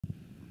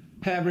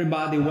Hey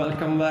everybody,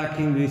 welcome back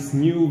in this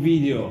new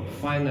video.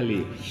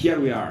 Finally, here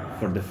we are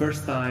for the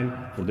first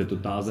time for the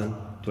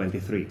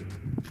 2023.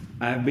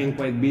 I have been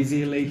quite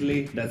busy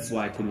lately, that's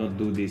why I could not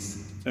do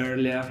this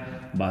earlier,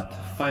 but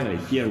finally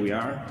here we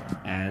are,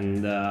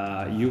 and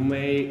you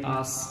may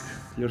ask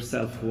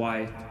yourself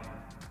why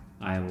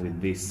I am with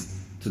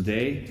this.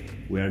 Today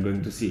we are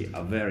going to see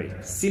a very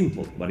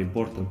simple but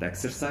important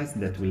exercise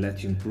that will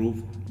let you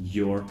improve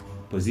your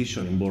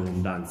position in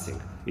ballroom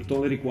dancing. It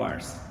only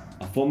requires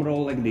a foam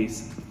roll like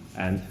this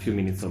and a few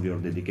minutes of your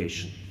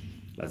dedication.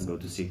 Let's go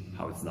to see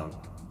how it's done.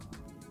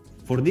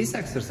 For this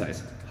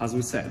exercise, as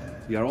we said,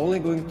 we are only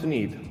going to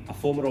need a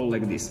foam roll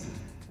like this.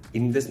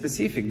 In the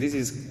specific, this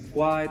is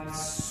quite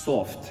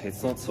soft,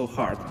 it's not so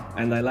hard,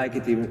 and I like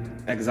it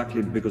even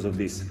exactly because of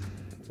this.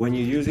 When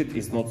you use it,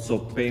 it's not so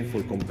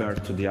painful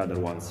compared to the other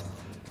ones.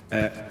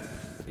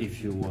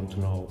 If you want to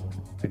know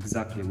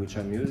exactly which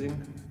I'm using,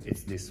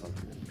 it's this one.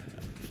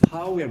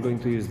 How we are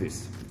going to use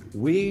this?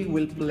 We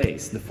will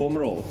place the foam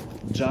roll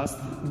just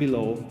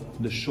below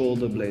the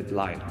shoulder blade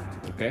line,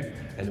 okay?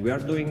 And we are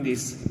doing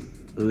this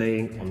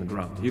laying on the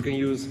ground. You can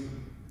use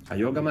a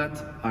yoga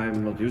mat.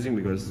 I'm not using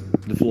because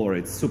the floor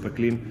is super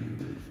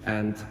clean.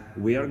 And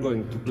we are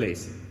going to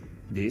place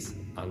this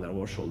under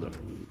our shoulder.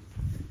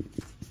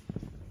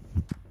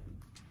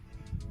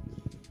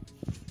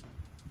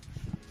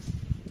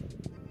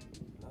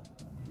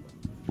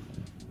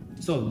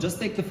 So just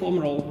take the foam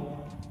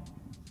roll,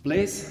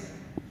 place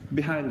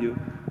behind you,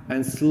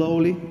 and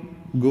slowly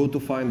go to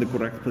find the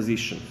correct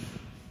position.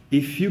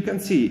 If you can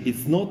see,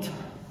 it's not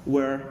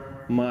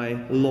where my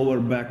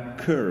lower back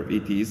curve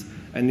it is,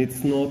 and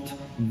it's not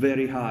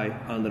very high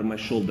under my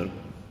shoulder.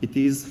 It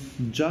is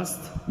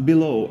just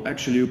below.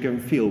 Actually, you can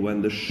feel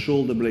when the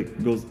shoulder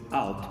blade goes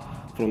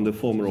out from the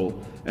foam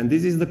roll, and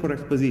this is the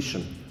correct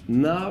position.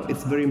 Now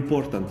it's very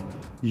important.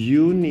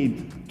 You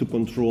need to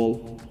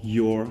control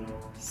your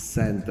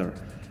center,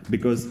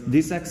 because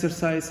this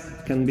exercise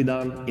can be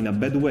done in a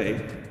bad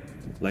way,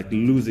 like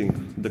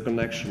losing the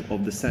connection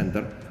of the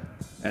center,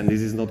 and this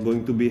is not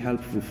going to be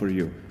helpful for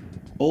you.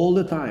 All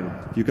the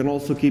time, you can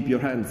also keep your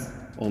hands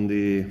on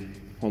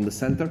the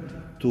center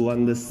to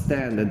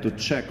understand and to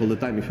check all the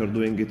time if you're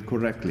doing it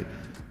correctly.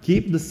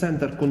 Keep the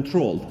center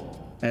controlled,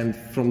 and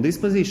from this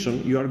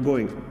position, you are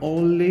going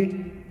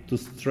only to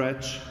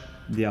stretch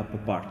the upper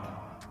part.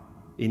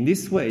 In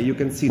this way, you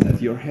can see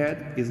that your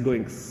head is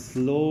going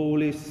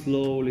slowly,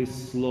 slowly,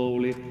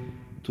 slowly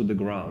to the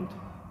ground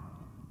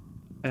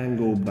and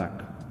go back.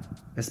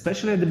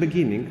 Especially at the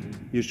beginning,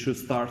 you should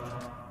start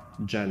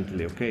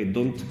gently, okay?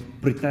 Don't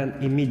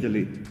pretend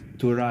immediately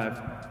to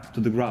arrive to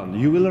the ground.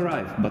 You will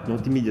arrive, but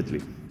not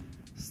immediately.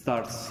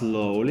 Start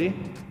slowly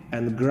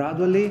and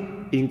gradually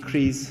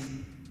increase,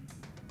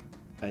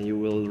 and you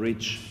will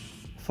reach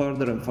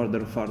further and further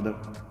and further.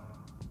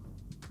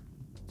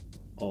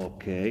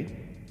 Okay.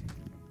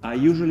 I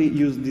usually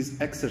use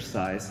this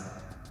exercise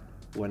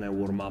when I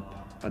warm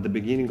up at the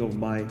beginning of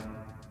my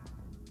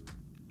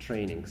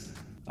trainings.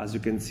 As you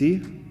can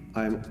see,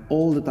 I'm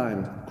all the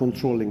time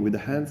controlling with the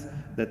hands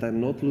that I'm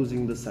not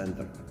losing the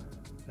center.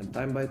 And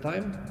time by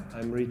time,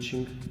 I'm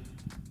reaching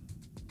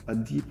a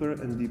deeper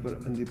and deeper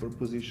and deeper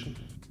position.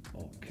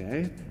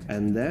 Okay,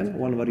 and then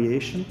one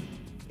variation,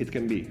 it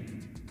can be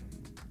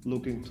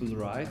looking to the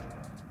right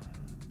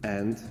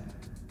and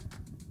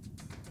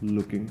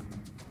looking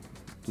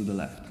to the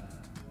left.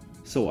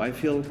 So I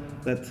feel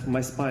that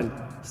my spine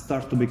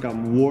starts to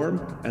become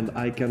warm and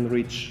I can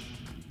reach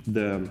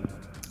the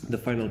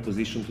final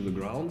position to the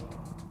ground.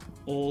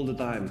 All the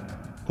time,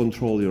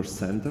 control your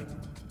center,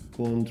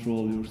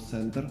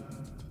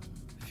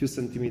 few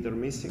centimeters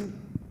missing.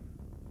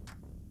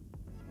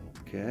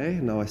 Okay,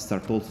 now I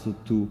start also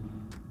to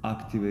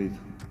activate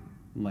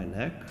my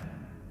neck,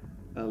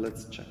 and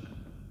let's check.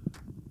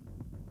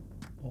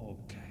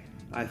 Okay,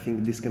 I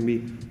think this can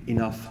be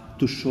enough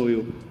to show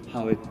you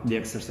how the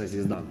exercise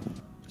is done.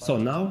 So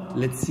now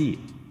let's see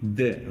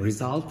the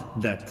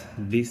result that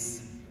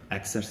this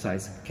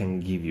exercise can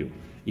give you.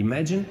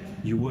 Imagine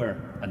you were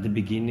at the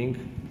beginning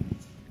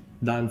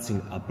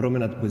dancing a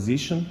promenade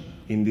position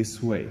in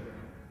this way.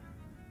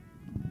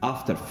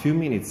 After a few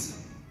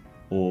minutes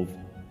of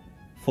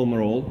foam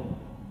roll,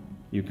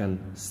 you can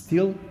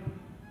still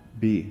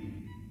be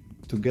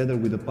together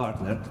with a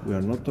partner. We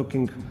are not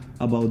talking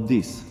about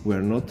this. We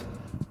are not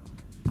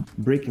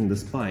breaking the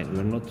spine. We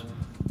are not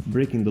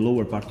breaking the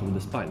lower part of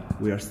the spine.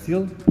 We are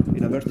still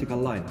in a vertical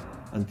line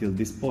until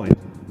this point,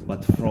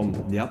 but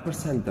from the upper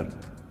center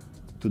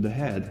to the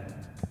head,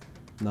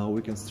 now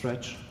we can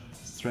stretch,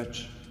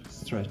 stretch,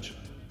 stretch,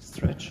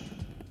 stretch,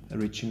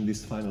 reaching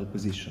this final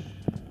position.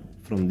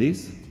 From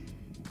this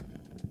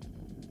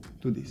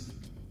to this.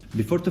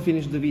 Before to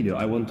finish the video,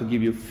 I want to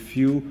give you a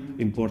few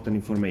important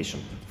information.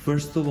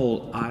 First of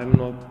all, I'm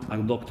not a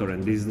doctor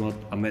and this is not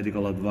a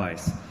medical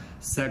advice.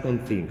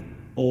 Second thing,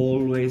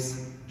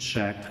 always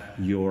check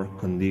your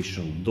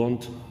condition.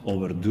 Don't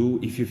overdo.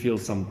 If you feel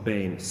some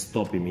pain,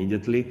 stop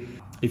immediately.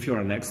 If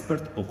you're an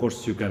expert, of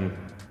course you can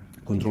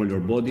control your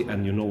body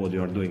and you know what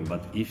you are doing.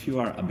 But if you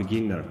are a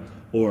beginner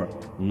or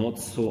not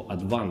so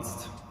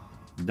advanced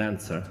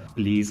dancer,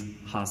 please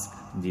ask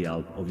the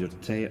help of your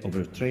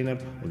trainer,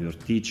 of your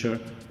teacher,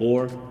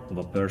 or of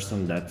a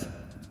person that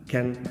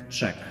can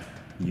check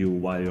you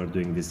while you're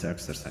doing this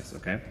exercise,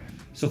 okay?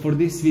 So for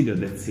this video,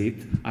 that's it.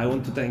 I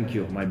want to thank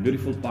you, my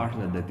beautiful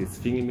partner that is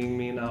filming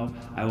me now.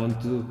 I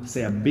want to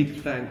say a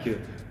big thank you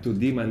to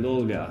Dima and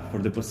Olga for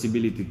the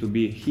possibility to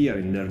be here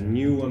in their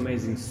new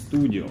amazing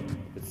studio.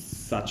 It's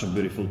such a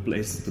beautiful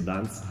place to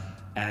dance.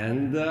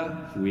 And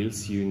we'll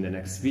see you in the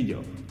next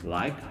video.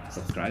 Like,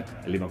 subscribe,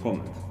 and leave a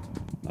comment.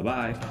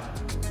 Bye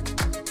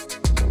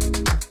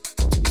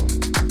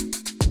bye!